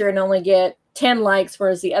picture and only get 10 likes,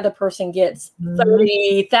 whereas the other person gets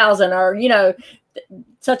 30,000, or, you know,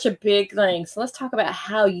 such a big thing. So let's talk about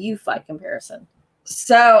how you fight comparison.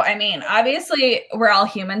 So, I mean, obviously we're all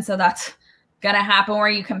human, so that's going to happen where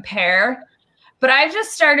you compare. But I've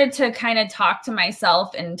just started to kind of talk to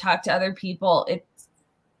myself and talk to other people.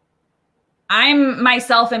 I'm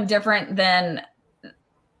myself am different than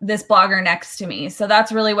this blogger next to me. So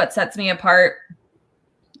that's really what sets me apart.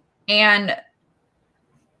 And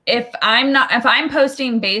if I'm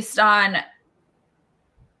posting based on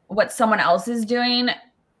what someone else is doing,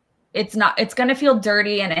 it's going to feel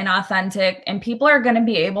dirty and inauthentic, and people are going to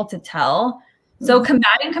be able to tell. So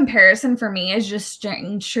combating comparison for me is just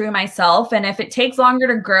staying true to myself. And if it takes longer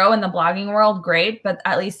to grow in the blogging world, great. But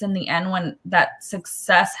at least in the end, when that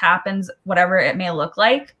success happens, whatever it may look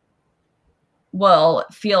like, will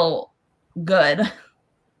feel good.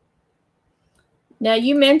 Now,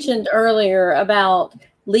 you mentioned earlier about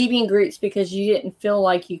leaving groups because you didn't feel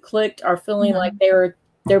like you clicked, or feeling like they were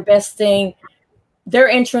their best thing, their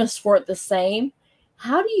interests weren't the same.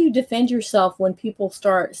 How do you defend yourself when people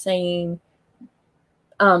start saying,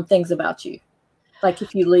 things about you? Like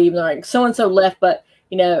if you leave, like so and so left, but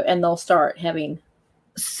and they'll start having.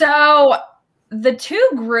 So the 2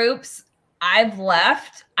 groups I've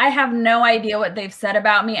left, I have no idea what they've said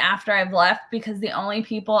about me after I've left, because the only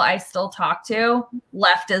people I still talk to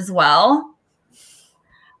left as well.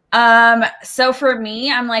 So for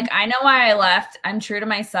me, I'm like, I know why I left. I'm true to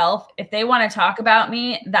myself. If they want to talk about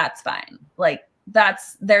me, that's fine. Like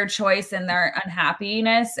that's their choice and their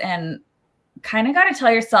unhappiness, and kind of got to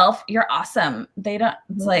tell yourself you're awesome.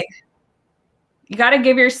 It's like, you got to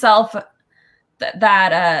give yourself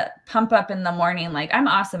that pump up in the morning. Like, I'm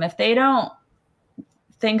awesome. If they don't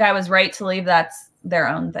think I was right to leave, that's their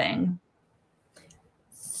own thing.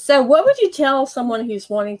 So what would you tell someone who's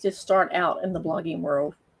wanting to start out in the blogging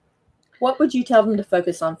world? What would you tell them to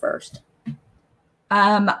focus on first?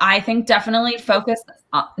 I think definitely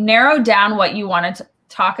narrow down what you want to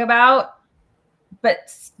talk about,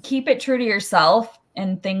 but keep it true to yourself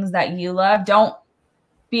and things that you love. Don't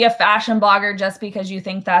be a fashion blogger just because you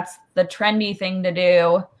think that's the trendy thing to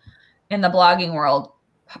do in the blogging world.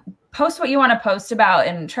 Post what you want to post about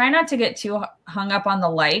and try not to get too hung up on the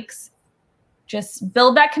likes. Just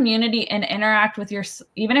build that community and interact with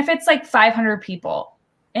even if it's like 500 people,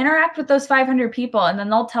 interact with those 500 people, and then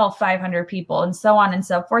they'll tell 500 people, and so on and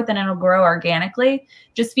so forth, and it'll grow organically.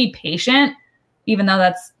 Just be patient, even though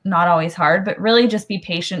that's not always hard, but really just be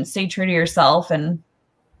patient, stay true to yourself, and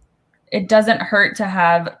it doesn't hurt to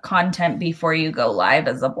have content before you go live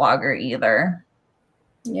as a blogger either.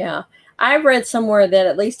 Yeah. I read somewhere that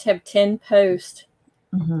at least have 10 posts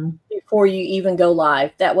before you even go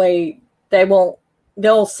live. That way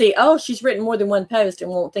they'll see, oh, she's written more than one post,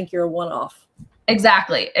 and won't think you're a one-off.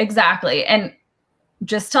 Exactly. And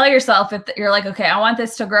just tell yourself, if you're like, okay, I want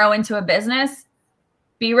this to grow into a business,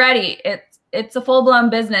 be ready. It's a full-blown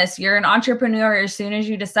business. You're an entrepreneur as soon as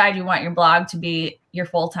you decide you want your blog to be your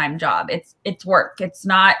full-time job. It's work. It's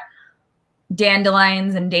not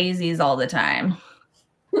dandelions and daisies all the time.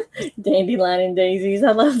 Dandelion and daisies.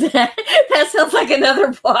 I love that. That sounds like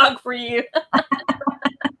another blog for you. Oh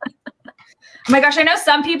my gosh, I know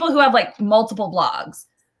some people who have like multiple blogs.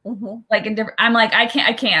 Like in different, I'm like, I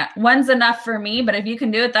can't. One's enough for me, but if you can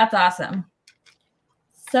do it, that's awesome.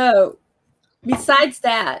 So besides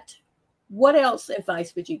that, what else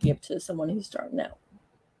advice would you give to someone who's starting out?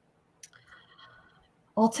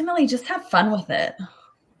 Ultimately, just have fun with it.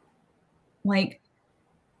 Like,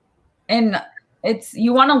 and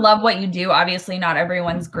you want to love what you do. Obviously, not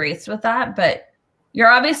everyone's graced with that, but you're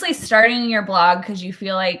obviously starting your blog because you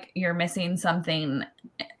feel like you're missing something,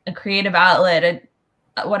 a creative outlet,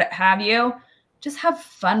 what have you. Just have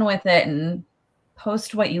fun with it and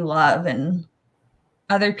post what you love, and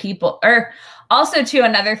other people. Or also too,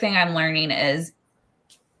 another thing I'm learning is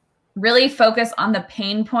really focus on the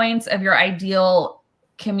pain points of your ideal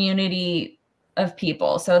community of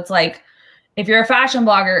people. So it's like, if you're a fashion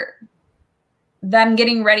blogger, them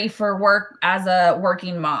getting ready for work as a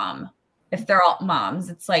working mom, if they're all moms,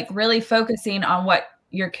 it's like really focusing on what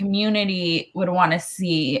your community would want to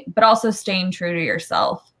see, but also staying true to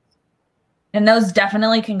yourself. And those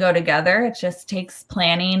definitely can go together. It just takes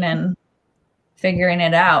planning and figuring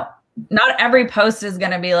it out. Not every post is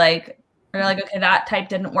going to be like, you're like, okay, that type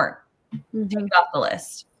didn't work. Take it off the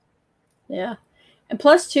list. Yeah. And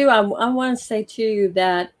plus too, I want to say too,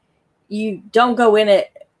 that you don't go in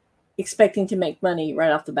it expecting to make money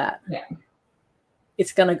right off the bat. Yeah.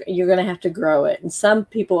 You're going to have to grow it. And some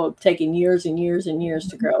people have taken years and years and years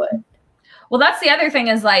to grow it. Well, that's the other thing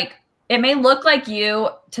is like, it may look like you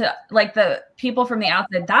to like the people from the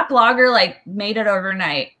outside, that blogger like made it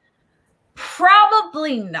overnight.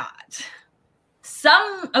 Probably not.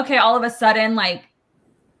 Some, okay, all of a sudden like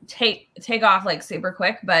take off like super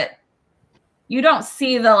quick, but you don't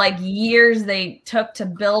see the like years they took to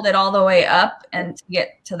build it all the way up and to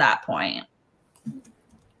get to that point.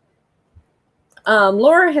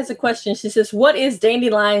 Laura has a question. She says, what is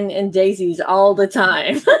dandelion and daisies all the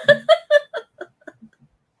time?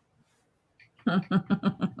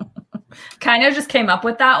 Kind of just came up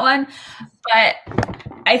with that one. But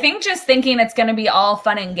I think just thinking it's going to be all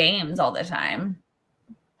fun and games all the time.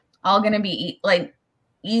 All going to be like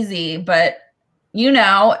easy. But, you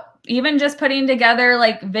know, even just putting together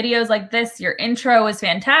like videos like this, your intro is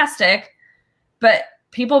fantastic. But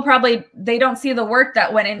people probably, they don't see the work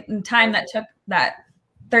that went in time that took that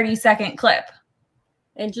 30-second clip.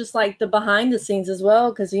 And just like the behind the scenes as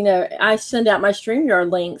well, because, you know, I send out my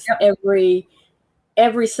StreamYard links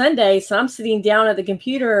every Sunday. So I'm sitting down at the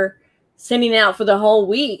computer sending out for the whole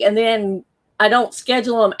week. And then I don't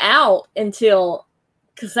schedule them out until,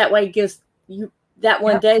 because that way it gives you that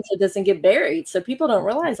one day so it doesn't get buried. So people don't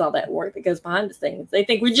realize all that work that goes behind the scenes. They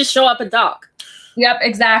think we just show up and talk. Yep,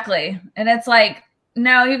 exactly. And it's like,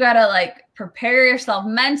 no, you got to like prepare yourself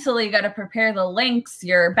mentally. You got to prepare the links,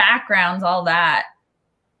 your backgrounds, all that.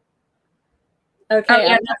 Okay. Oh,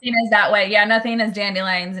 yeah, nothing is that way. Yeah, nothing is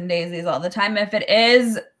dandelions and daisies all the time. If it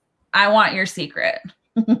is, I want your secret.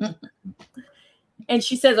 And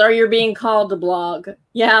she says, "Are you being called to blog?"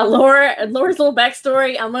 Yeah, Laura's little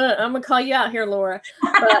backstory. I'm gonna call you out here, Laura.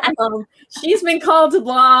 But she's been called to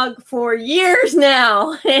blog for years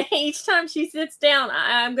now. Each time she sits down,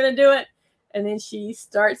 I'm gonna do it, and then she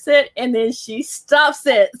starts it, and then she stops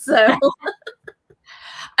it. So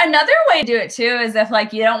another way to do it too is if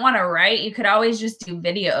like you don't want to write, you could always just do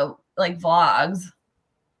video, like vlogs.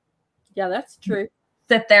 Yeah, that's true.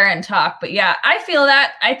 Sit there and talk. But yeah, I feel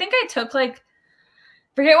that. I think I took like,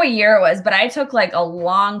 forget what year it was, but I took like a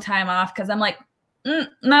long time off because I'm like,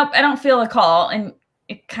 nope, I don't feel a call. And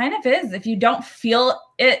it kind of is. If you don't feel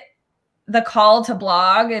it, the call to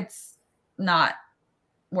blog, it's not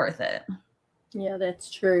worth it. Yeah,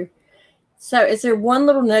 that's true. So is there one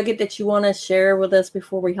little nugget that you want to share with us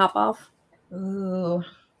before we hop off? Ooh.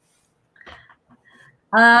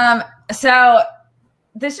 So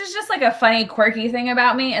this is just like a funny, quirky thing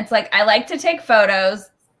about me. It's like, I like to take photos,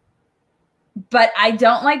 but I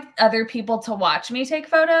don't like other people to watch me take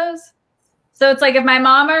photos. So it's like if my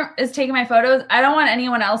mom is taking my photos, I don't want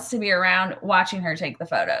anyone else to be around watching her take the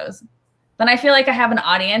photos. Then I feel like I have an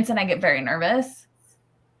audience and I get very nervous.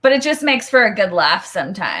 But it just makes for a good laugh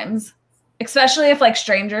sometimes. Especially if like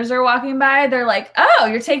strangers are walking by, they're like, "Oh,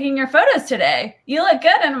 you're taking your photos today. You look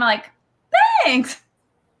good." And I'm like, "Thanks."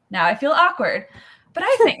 Now I feel awkward. But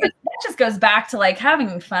I think that just goes back to like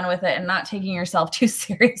having fun with it and not taking yourself too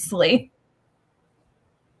seriously.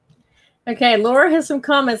 Okay, Laura has some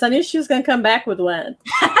comments. I knew she was going to come back with one.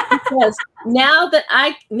 Because now that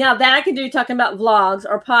I can do talking about vlogs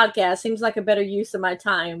or podcasts seems like a better use of my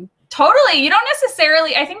time. Totally. You don't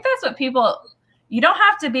necessarily, I think that's what people, you don't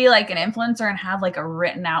have to be like an influencer and have like a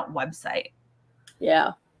written out website.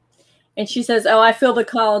 Yeah. And she says, "Oh, I feel the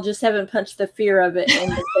call, just haven't punched the fear of it in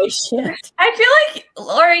the face yet." I feel like,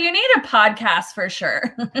 Laura, you need a podcast for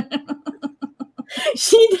sure.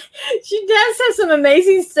 She does have some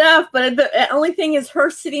amazing stuff, but the only thing is her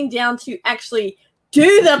sitting down to actually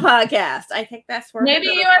do the podcast. I think that's where maybe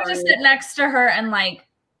you have to sit next to her and like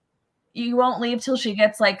you won't leave till she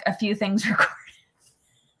gets like a few things recorded.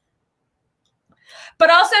 But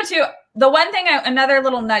also too, the one thing, another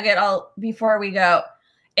little nugget before we go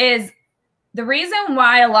is the reason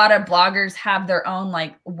why a lot of bloggers have their own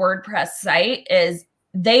like WordPress site is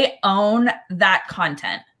they own that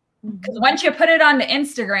content. Because once you put it onto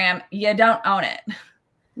Instagram, you don't own it.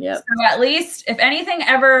 Yep. So at least if anything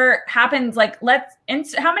ever happens, like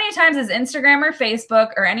how many times has Instagram or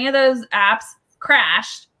Facebook or any of those apps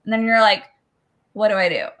crashed? And then you're like, what do I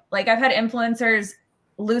do? Like I've had influencers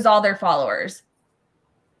lose all their followers.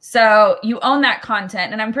 So you own that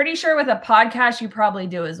content. And I'm pretty sure with a podcast, you probably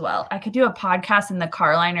do as well. I could do a podcast in the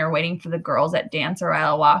car liner waiting for the girls at Dance or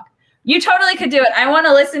I'll Walk. You totally could do it. I want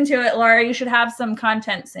to listen to it, Laura. You should have some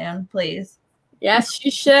content soon, please. Yes, you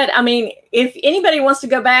should. I mean, if anybody wants to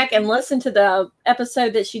go back and listen to the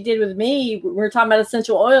episode that she did with me, we were talking about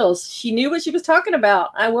essential oils. She knew what she was talking about.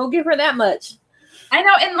 I will give her that much. I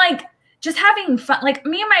know. And like just having fun, like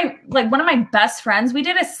me and one of my best friends, we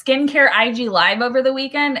did a skincare IG live over the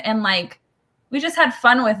weekend and like, we just had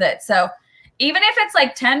fun with it. So even if it's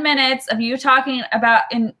like 10 minutes of you talking about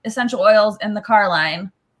essential oils in the car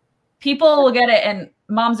line, people will get it. And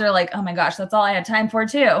moms are like, "Oh my gosh, that's all I had time for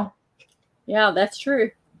too." Yeah, that's true.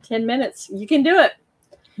 10 minutes. You can do it.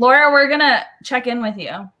 Laura, we're going to check in with you.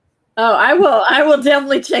 Oh, I will. I will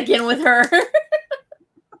definitely check in with her.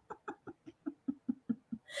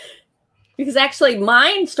 Because actually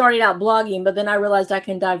mine started out blogging, but then I realized I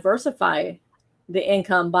can diversify the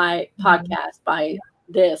income by podcast, by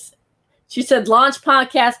this. She said launch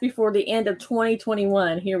podcast before the end of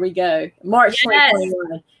 2021. Here we go. March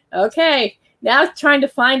 2021. Okay. Now trying to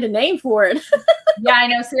find a name for it. Yeah, I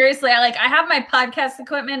know. Seriously. I have my podcast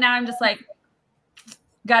equipment. Now I'm just like,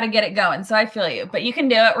 got to get it going. So I feel you, but you can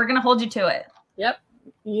do it. We're going to hold you to it. Yep.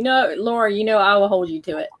 You know, Laura, I will hold you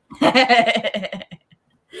to it.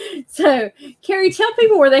 So, Kerry, tell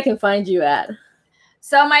people where they can find you at.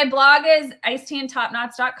 So my blog is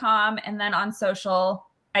icedteatopknots.com, and then on social,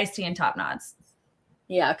 Iced Tea and Topknots.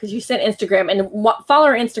 Yeah, because you said Instagram, and follow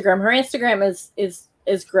her Instagram. Her Instagram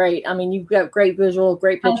is great. I mean, you've got great visual,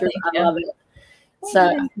 great pictures. I love it.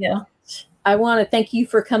 So I want to thank you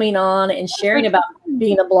for coming on and sharing about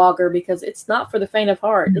being a blogger, because it's not for the faint of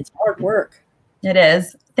heart. It's hard work. It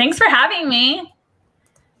is. Thanks for having me.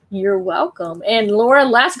 You're welcome. And Laura,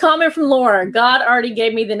 last comment from Laura. God already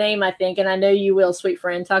gave me the name, I think, and I know you will, sweet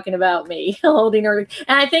friend, talking about me holding her.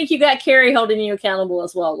 And I think you got Kerry holding you accountable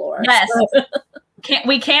as well, Laura. Yes. So.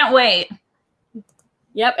 We can't wait.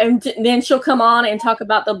 Yep. And then she'll come on and talk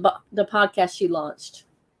about the podcast she launched.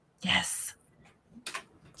 Yes.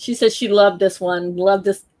 She said she loved this one, loved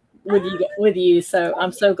this with you. So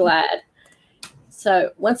I'm so glad.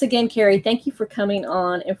 So once again, Kerry, thank you for coming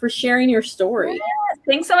on and for sharing your story. Yes,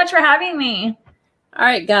 thanks so much for having me. All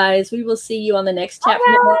right, guys, we will see you on the next chat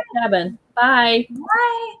from the Blog Cabin. Bye.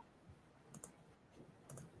 Bye.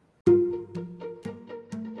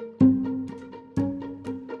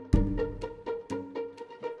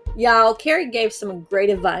 Y'all, Kerry gave some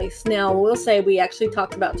great advice. Now, we'll say we actually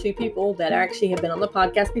talked about two people that actually have been on the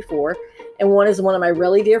podcast before. And one is one of my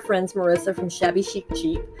really dear friends, Marissa from Shabby Chic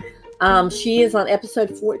Cheap. She is on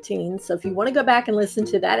episode 14. So if you want to go back and listen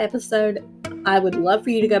to that episode, I would love for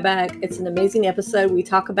you to go back. It's an amazing episode. We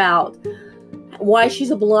talk about why she's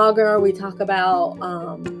a blogger. We talk about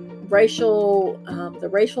the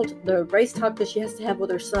race talk that she has to have with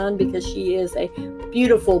her son, because she is a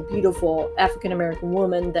beautiful, beautiful African-American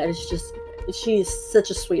woman that is just, she is such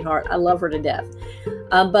a sweetheart. I love her to death.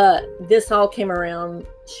 But this all came around.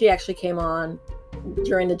 She actually came on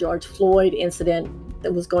during the George Floyd incident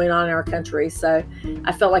that was going on in our country. So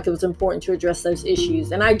I felt like it was important to address those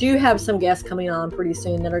issues. And I do have some guests coming on pretty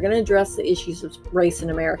soon that are going to address the issues of race in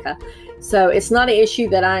America. So it's not an issue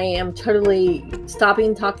that I am totally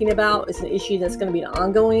stopping talking about. It's an issue that's going to be an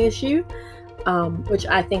ongoing issue, which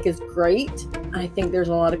I think is great. I think there's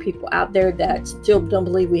a lot of people out there that still don't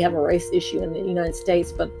believe we have a race issue in the United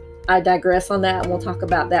States, but I digress on that, and we'll talk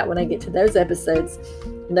about that when I get to those episodes.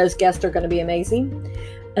 And those guests are going to be amazing.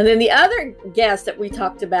 And then the other guest that we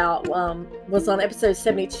talked about was on episode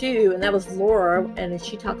 72, and that was Laura, and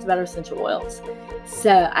she talks about her essential oils.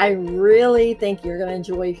 So I really think you're going to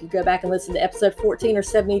enjoy if you go back and listen to episode 14 or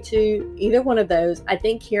 72, either one of those. I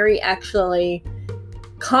think Kerry actually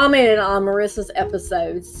commented on Marissa's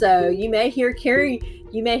episode. So you may hear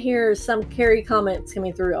some Kerry comments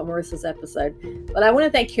coming through on Marissa's episode. But I want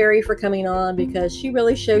to thank Kerry for coming on, because she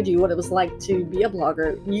really showed you what it was like to be a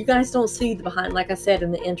blogger. You guys don't see the behind, like I said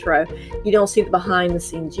in the intro, you don't see the behind the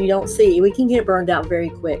scenes. You don't see, we can get burned out very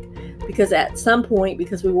quick, because at some point,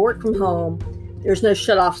 because we work from home, there's no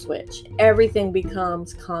shut off switch. Everything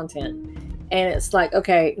becomes content. And it's like,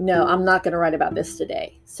 okay, no, I'm not going to write about this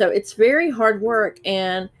today. So it's very hard work.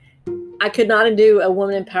 And I could not do a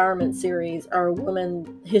woman empowerment series or a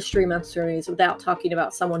woman history month series without talking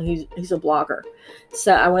about someone who's a blogger.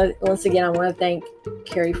 So I want to thank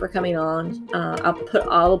Kerry for coming on. I'll put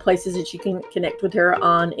all the places that you can connect with her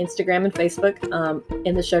on Instagram and Facebook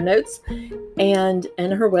in the show notes, and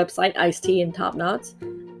her website, Iced Tea Topknots.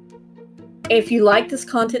 If you like this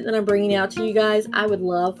content that I'm bringing out to you guys, I would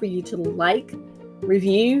love for you to like,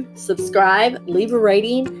 review, subscribe, leave a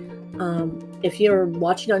rating. If you're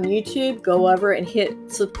watching on YouTube, go over and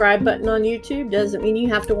hit subscribe button on YouTube. Doesn't mean you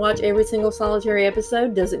have to watch every single solitary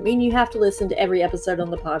episode. Doesn't mean you have to listen to every episode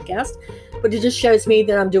on the podcast. But it just shows me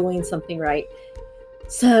that I'm doing something right.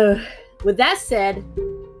 So with that said,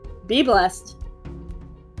 be blessed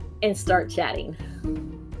and start chatting.